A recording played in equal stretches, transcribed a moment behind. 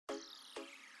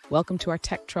Welcome to our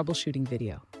tech troubleshooting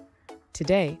video.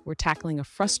 Today, we're tackling a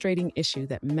frustrating issue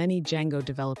that many Django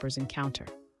developers encounter.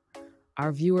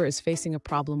 Our viewer is facing a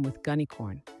problem with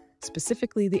Gunicorn,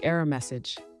 specifically the error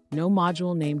message, no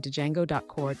module named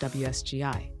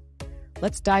django.core.wsgi.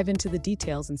 Let's dive into the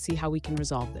details and see how we can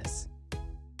resolve this.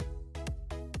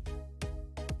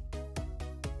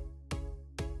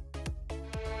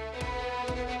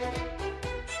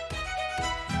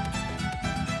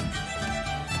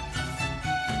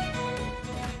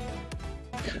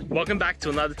 Welcome back to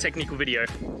another technical video.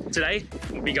 Today,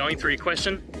 we'll be going through your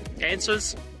question,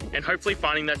 answers, and hopefully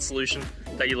finding that solution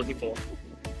that you're looking for.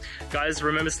 Guys,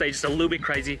 remember to stay just a little bit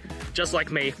crazy, just like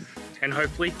me, and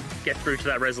hopefully get through to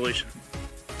that resolution.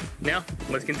 Now,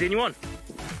 let's continue on.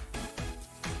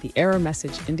 The error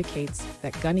message indicates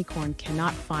that Gunicorn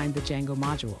cannot find the Django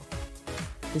module.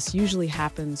 This usually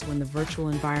happens when the virtual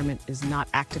environment is not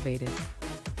activated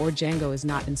or Django is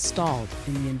not installed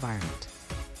in the environment.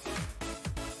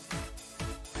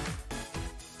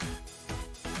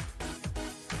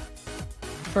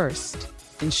 First,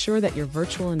 ensure that your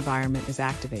virtual environment is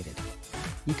activated.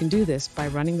 You can do this by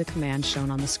running the command shown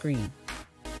on the screen.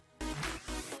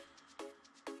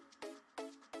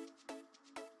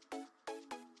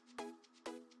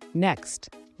 Next,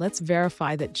 let's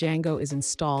verify that Django is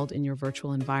installed in your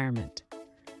virtual environment.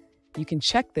 You can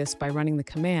check this by running the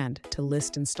command to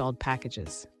list installed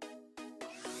packages.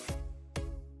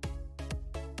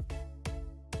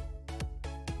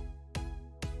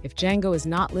 If Django is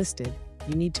not listed,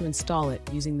 you need to install it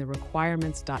using the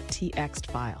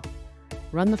requirements.txt file.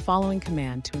 Run the following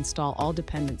command to install all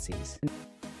dependencies.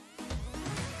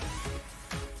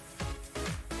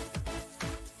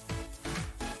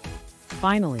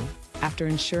 Finally, after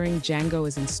ensuring Django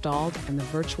is installed and the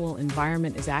virtual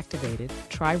environment is activated,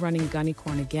 try running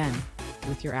Gunicorn again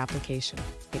with your application.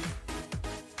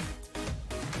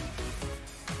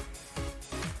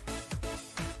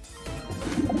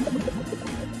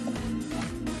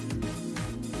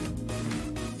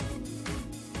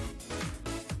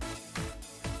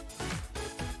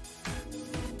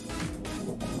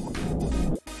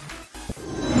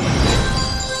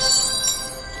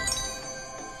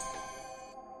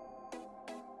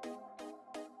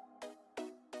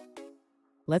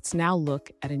 Let's now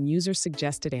look at a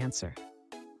user-suggested answer.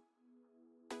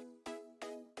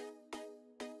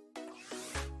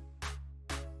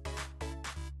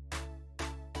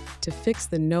 To fix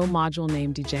the no module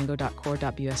named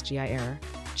django.core.wsgi error,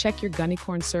 check your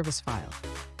Gunicorn service file.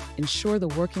 Ensure the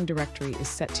working directory is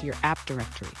set to your app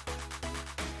directory.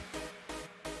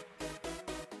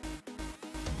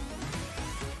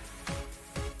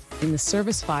 In the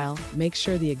service file, make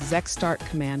sure the exec start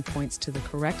command points to the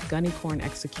correct Gunicorn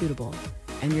executable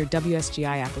and your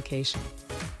WSGI application.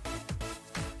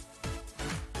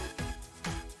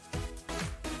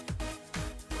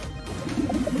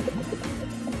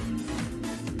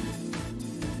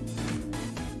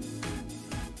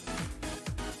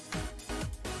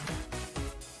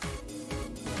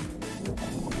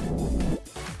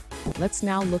 Let's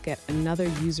now look at another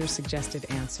user-suggested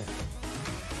answer.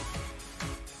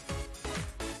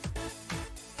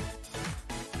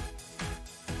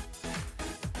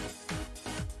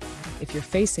 If you're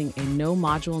facing a no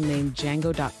module named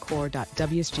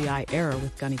django.core.wsgi error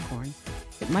with Gunicorn,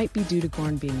 it might be due to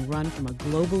Gunicorn being run from a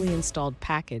globally installed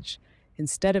package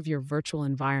instead of your virtual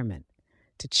environment.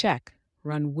 To check,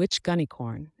 run which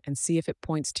Gunicorn and see if it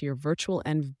points to your virtual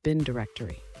env bin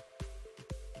directory.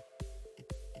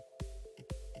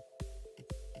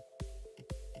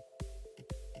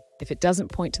 If it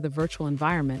doesn't point to the virtual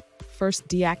environment, first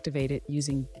deactivate it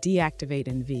using deactivate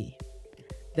env.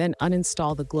 Then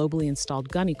uninstall the globally installed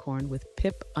Gunicorn with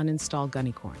pip uninstall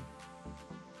Gunicorn.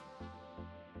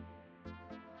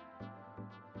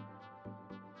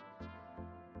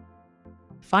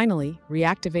 Finally,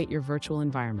 reactivate your virtual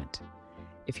environment.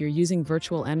 If you're using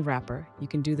virtual env wrapper, you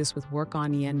can do this with work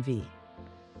on env.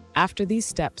 After these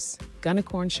steps,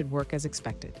 Gunicorn should work as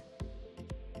expected.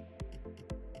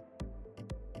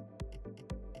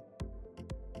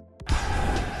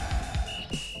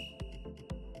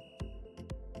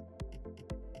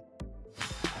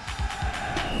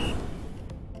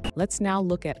 Let's now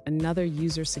look at another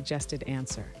user-suggested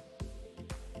answer.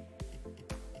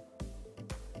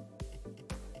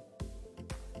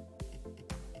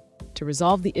 To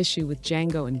resolve the issue with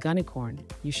Django and Gunicorn,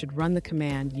 you should run the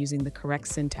command using the correct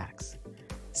syntax.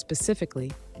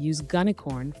 Specifically, use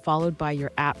Gunicorn followed by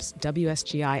your app's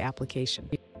WSGI application.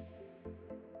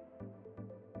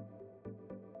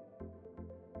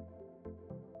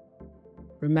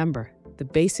 Remember, the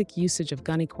basic usage of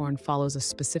Gunicorn follows a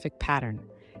specific pattern,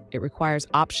 It requires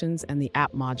options and the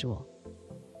app module.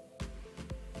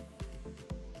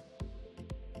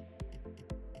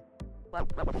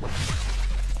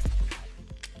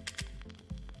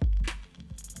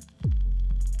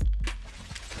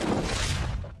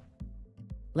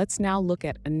 Let's now look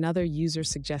at another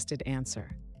user-suggested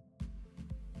answer.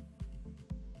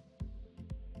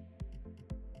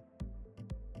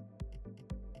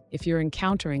 If you're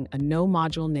encountering a no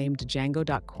module named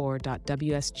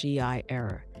django.core.wsgi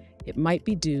error, it might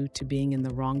be due to being in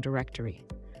the wrong directory.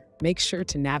 Make sure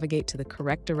to navigate to the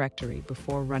correct directory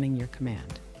before running your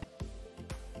command.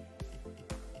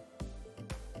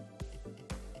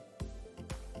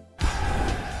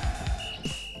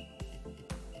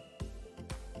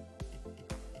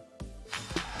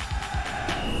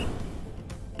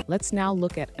 Let's now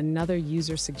look at another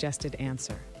user-suggested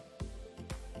answer.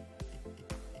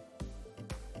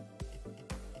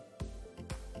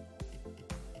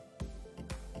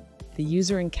 The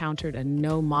user encountered a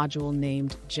no module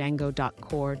named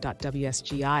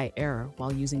django.core.wsgi error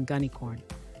while using Gunicorn.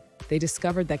 They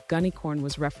discovered that Gunicorn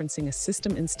was referencing a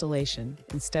system installation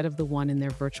instead of the one in their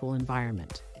virtual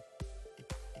environment.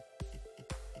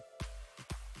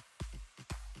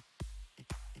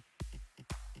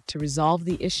 To resolve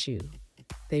the issue,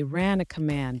 they ran a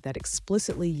command that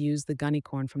explicitly used the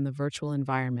Gunicorn from the virtual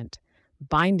environment,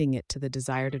 binding it to the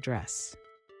desired address.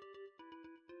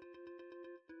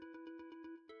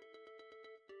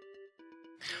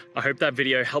 I hope that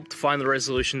video helped find the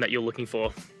resolution that you're looking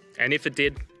for. And if it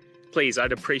did, please,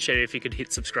 I'd appreciate it if you could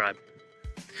hit subscribe.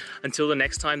 Until the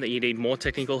next time that you need more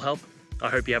technical help, I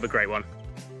hope you have a great one.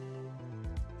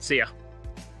 See ya.